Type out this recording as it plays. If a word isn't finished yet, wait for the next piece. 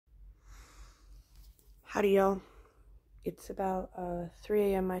Howdy, y'all. It's about 3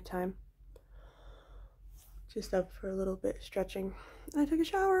 a.m. my time. Just up for a little bit stretching. I took a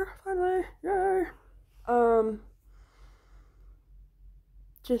shower finally. Yay!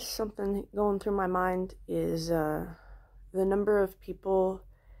 Just something going through my mind is the number of people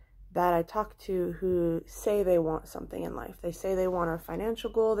that I talk to who say they want something in life. They say they want a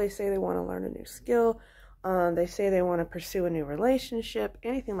financial goal. They say they want to learn a new skill. They say they want to pursue a new relationship,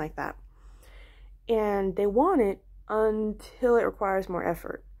 anything like that. And they want it until it requires more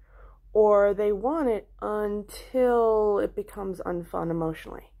effort. Or they want it until it becomes unfun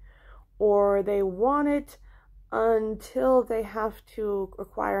emotionally. Or they want it until they have to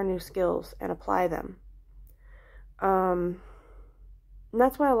acquire new skills and apply them. And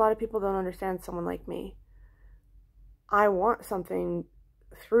that's why a lot of people don't understand someone like me. I want something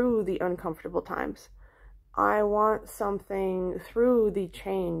through the uncomfortable times. I want something through the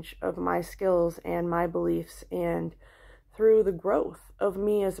change of my skills and my beliefs and through the growth of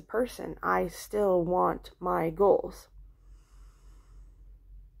me as a person. I still want my goals.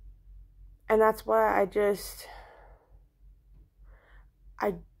 And that's why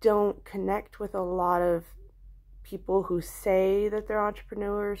I don't connect with a lot of people who say that they're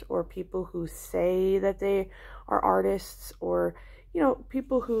entrepreneurs, or people who say that they are artists, or,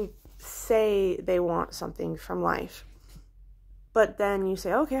 people who say they want something from life. But then you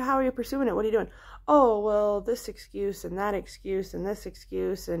say, okay, how are you pursuing it? What are you doing? Oh, well, this excuse and that excuse and this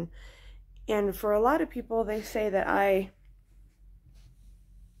excuse. And for a lot of people, they say that I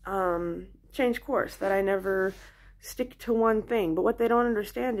change course, that I never stick to one thing. But what they don't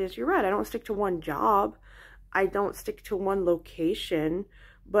understand is, you're right, I don't stick to one job. I don't stick to one location.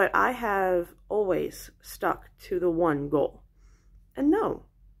 But I have always stuck to the one goal. And no,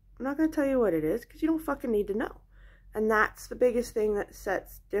 I'm not going to tell you what it is, because you don't fucking need to know. And that's the biggest thing that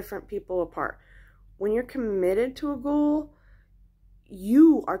sets different people apart. When you're committed to a goal,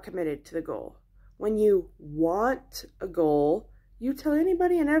 you are committed to the goal. When you want a goal, you tell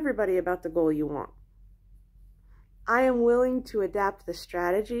anybody and everybody about the goal you want. I am willing to adapt the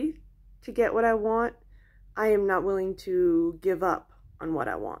strategy to get what I want. I am not willing to give up on what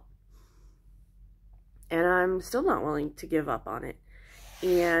I want. And I'm still not willing to give up on it.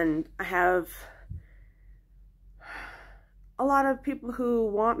 And I have a lot of people who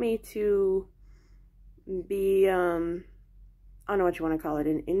want me to be, I don't know what you want to call it,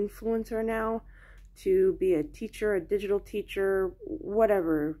 an influencer now, to be a teacher, a digital teacher,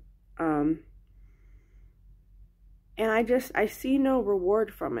 whatever. And I see no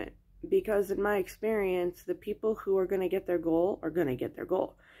reward from it, because in my experience, the people who are going to get their goal are going to get their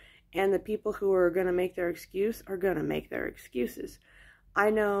goal. And the people who are going to make their excuse are going to make their excuses. I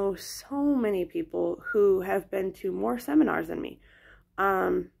know so many people who have been to more seminars than me.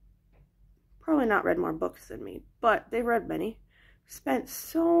 Probably not read more books than me, but they've read many. Spent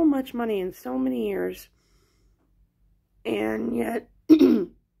so much money in so many years, and yet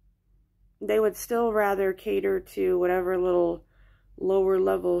they would still rather cater to whatever little lower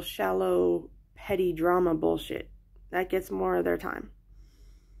level, shallow, petty drama bullshit that gets more of their time.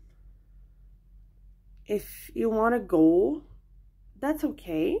 If you want a goal, that's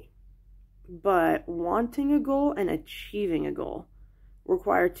okay, but wanting a goal and achieving a goal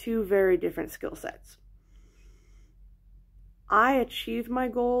require two very different skill sets. I achieve my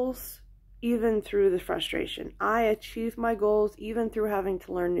goals even through the frustration. I achieve my goals even through having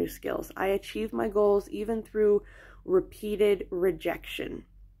to learn new skills. I achieve my goals even through repeated rejection.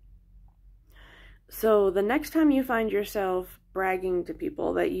 So the next time you find yourself bragging to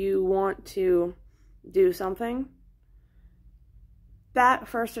people that you want to do something, that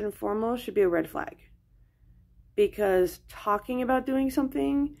first and foremost should be a red flag. Because talking about doing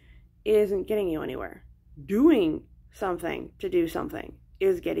something isn't getting you anywhere. Doing something to do something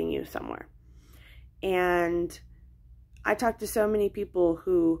is getting you somewhere. And I talk to so many people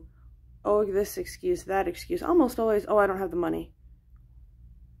who, oh, this excuse, that excuse, almost always, oh, I don't have the money.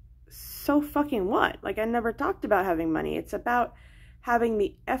 So fucking what? Like, I never talked about having money. It's about having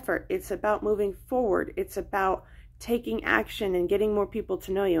the effort. It's about moving forward. It's about taking action and getting more people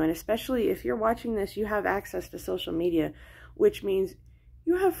to know you. And especially if you're watching this, you have access to social media, which means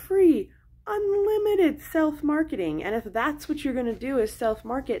you have free, unlimited self-marketing. And if that's what you're going to do is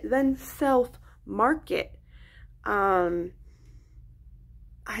self-market, then self-market.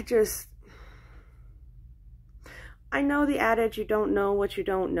 I know the adage, you don't know what you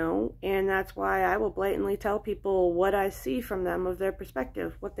don't know, and that's why I will blatantly tell people what I see from them of their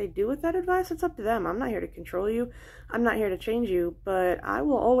perspective. What they do with that advice, it's up to them. I'm not here to control you. I'm not here to change you, but I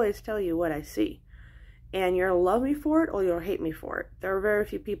will always tell you what I see. And you'll love me for it or you'll hate me for it. There are very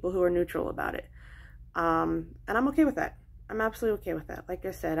few people who are neutral about it. And I'm okay with that. I'm absolutely okay with that. Like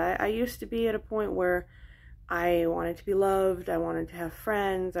I said, I used to be at a point where I wanted to be loved, I wanted to have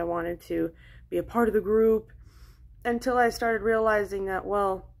friends, I wanted to be a part of the group, until I started realizing that,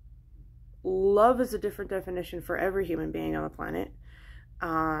 well, love is a different definition for every human being on the planet.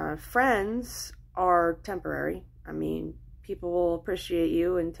 Friends are temporary. I mean, people will appreciate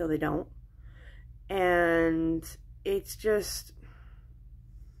you until they don't. And it's just...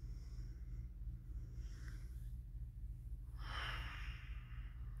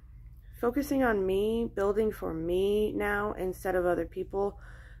 focusing on me, building for me now instead of other people.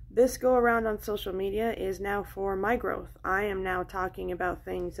 This go around on social media is now for my growth. I am now talking about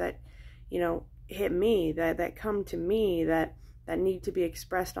things that, you know, hit me, that come to me, that need to be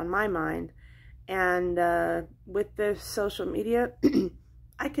expressed on my mind. And with this social media,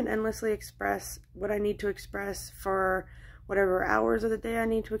 I can endlessly express what I need to express for whatever hours of the day I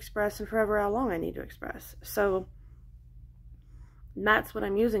need to express and forever how long I need to express. So that's what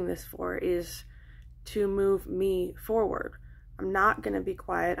I'm using this for, is to move me forward. I'm not going to be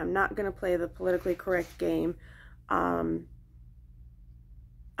quiet. I'm not going to play the politically correct game. I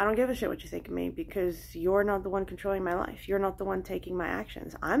don't give a shit what you think of me, because you're not the one controlling my life. You're not the one taking my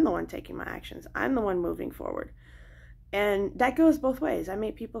actions. I'm the one taking my actions. I'm the one moving forward. And that goes both ways. I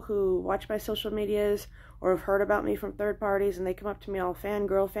meet people who watch my social medias or have heard about me from third parties, and they come up to me all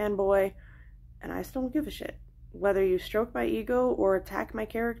fangirl, fanboy, and I still don't give a shit. Whether you stroke my ego or attack my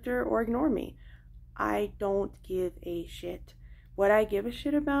character or ignore me, I don't give a shit. What I give a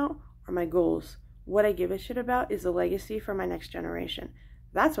shit about are my goals. What I give a shit about is the legacy for my next generation.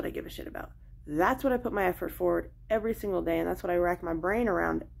 That's what I give a shit about. That's what I put my effort forward every single day, and that's what I rack my brain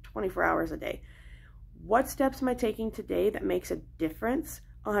around 24 hours a day. What steps am I taking today that makes a difference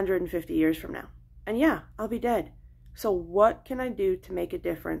 150 years from now? And yeah, I'll be dead. So what can I do to make a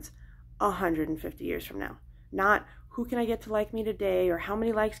difference 150 years from now? Not who can I get to like me today, or how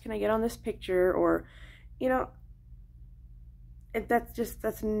many likes can I get on this picture, or, you know,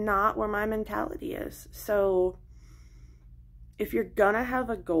 that's not where my mentality is. So if you're gonna have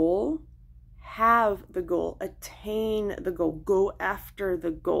a goal, have the goal, attain the goal, go after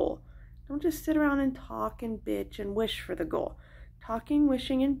the goal. Don't just sit around and talk and bitch and wish for the goal. Talking,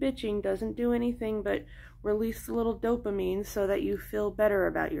 wishing, and bitching doesn't do anything but release a little dopamine so that you feel better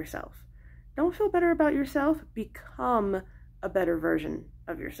about yourself. Don't feel better about yourself. Become a better version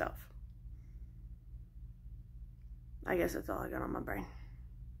of yourself. I guess that's all I got on my brain.